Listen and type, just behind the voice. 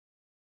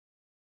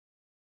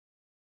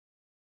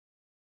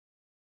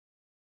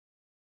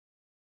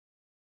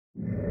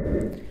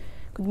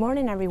Good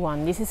morning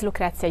everyone, this is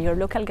Lucrezia, your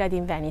local guide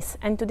in Venice,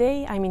 and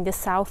today I'm in the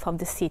south of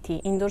the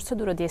city, in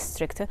Dorsoduro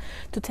district,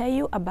 to tell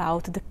you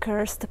about the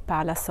cursed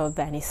palace of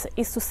Venice,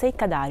 is to say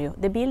Dario,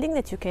 the building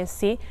that you can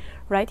see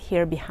right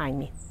here behind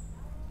me.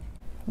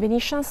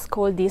 Venetians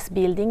call this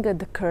building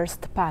the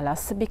Cursed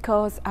Palace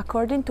because,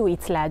 according to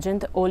its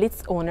legend, all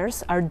its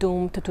owners are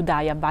doomed to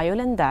die a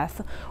violent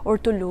death or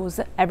to lose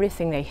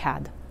everything they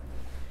had.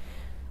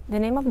 The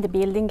name of the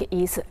building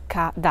is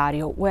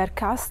Dario, where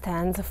Ca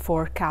stands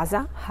for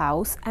casa,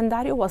 house, and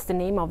Dario was the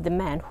name of the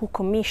man who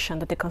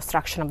commissioned the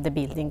construction of the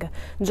building,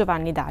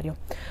 Giovanni Dario.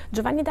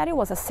 Giovanni Dario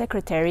was a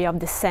secretary of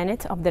the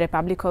Senate of the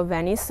Republic of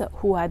Venice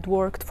who had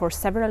worked for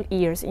several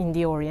years in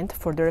the Orient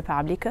for the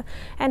Republic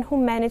and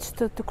who managed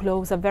to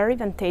close a very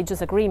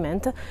advantageous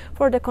agreement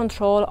for the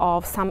control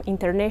of some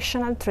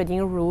international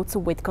trading routes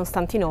with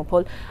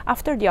Constantinople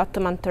after the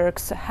Ottoman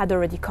Turks had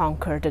already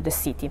conquered the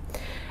city.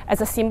 As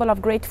a symbol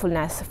of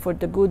gratefulness for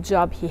the good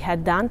job he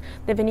had done,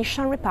 the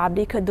Venetian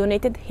Republic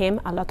donated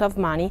him a lot of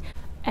money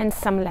and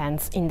some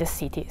lands in the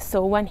city.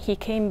 So when he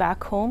came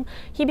back home,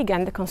 he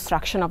began the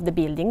construction of the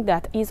building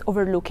that is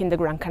overlooking the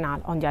Grand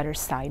Canal on the other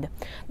side.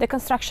 The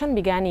construction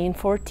began in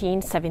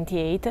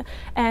 1478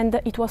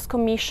 and it was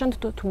commissioned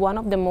to one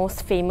of the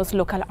most famous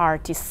local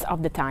artists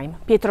of the time,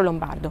 Pietro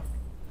Lombardo.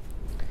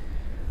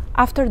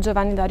 After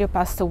Giovanni Dario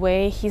passed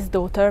away, his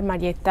daughter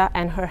Marietta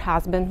and her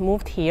husband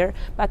moved here,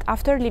 but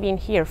after living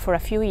here for a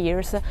few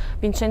years,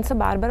 Vincenzo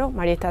Barbaro,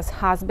 Marietta's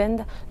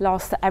husband,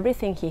 lost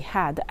everything he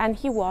had and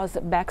he was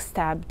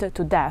backstabbed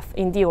to death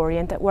in the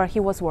Orient where he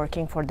was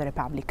working for the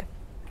Republic.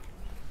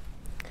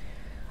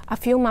 A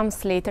few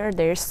months later,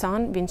 their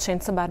son,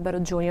 Vincenzo Barbaro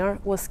Jr.,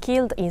 was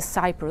killed in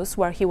Cyprus,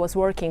 where he was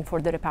working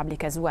for the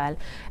Republic as well.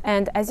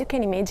 And as you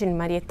can imagine,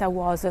 Marietta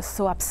was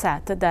so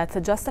upset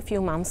that just a few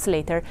months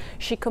later,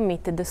 she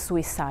committed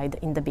suicide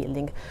in the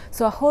building.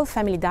 So a whole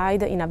family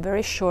died in a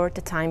very short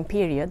time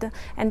period,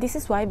 and this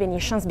is why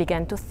Venetians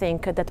began to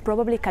think that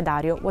probably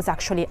Dario was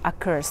actually a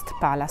cursed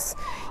palace,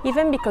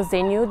 even because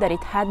they knew that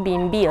it had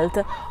been built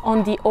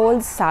on the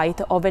old site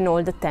of an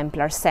old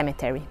Templar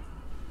cemetery.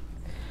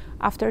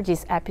 After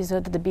this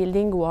episode, the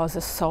building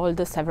was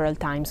sold several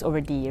times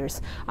over the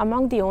years.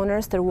 Among the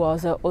owners there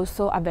was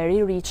also a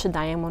very rich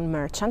diamond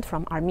merchant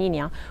from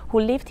Armenia who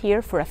lived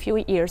here for a few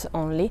years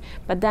only,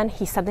 but then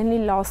he suddenly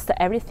lost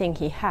everything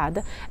he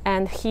had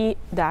and he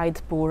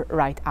died poor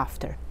right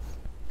after.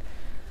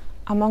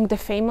 Among the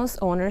famous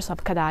owners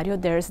of Dario,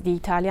 there's the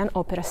Italian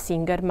opera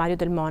singer Mario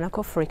del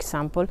Monaco, for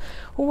example,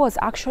 who was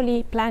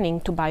actually planning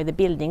to buy the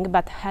building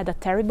but had a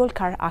terrible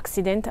car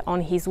accident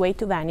on his way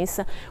to Venice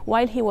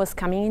while he was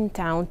coming in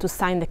town to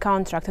sign the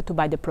contract to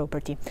buy the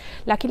property.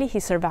 Luckily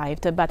he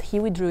survived, but he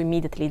withdrew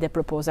immediately the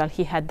proposal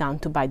he had done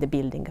to buy the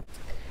building.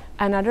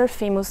 Another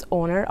famous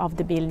owner of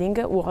the building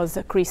was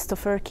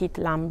Christopher Keith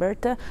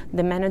Lambert,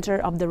 the manager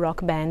of the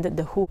rock band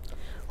The Who,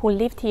 who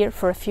lived here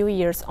for a few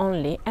years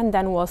only and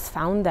then was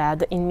found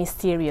dead in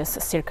mysterious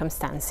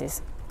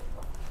circumstances.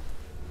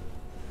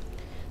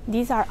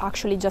 These are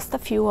actually just a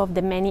few of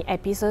the many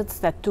episodes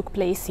that took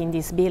place in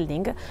this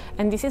building,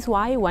 and this is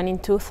why when in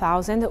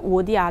 2000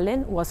 Woody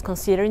Allen was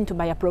considering to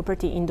buy a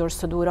property in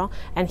Dorsoduro,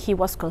 and he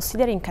was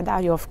considering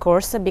Dario, of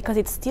course, because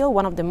it's still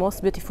one of the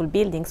most beautiful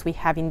buildings we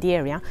have in the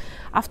area,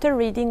 after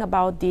reading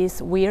about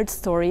these weird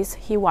stories,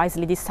 he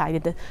wisely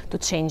decided to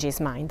change his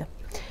mind.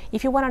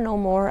 If you want to know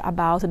more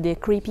about the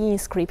creepy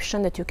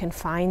inscription that you can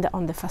find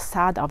on the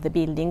facade of the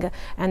building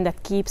and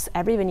that keeps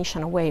every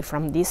Venetian away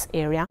from this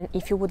area, and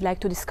if you would like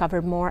to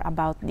discover more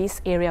about this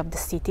area of the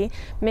city,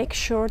 make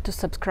sure to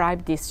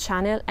subscribe this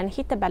channel and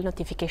hit the bell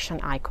notification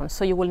icon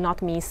so you will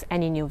not miss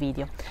any new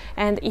video.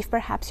 And if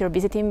perhaps you're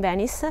visiting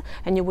Venice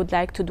and you would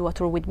like to do a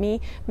tour with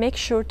me, make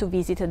sure to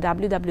visit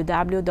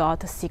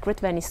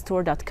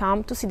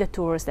www.secretvenicetour.com to see the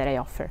tours that I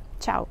offer.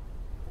 Ciao!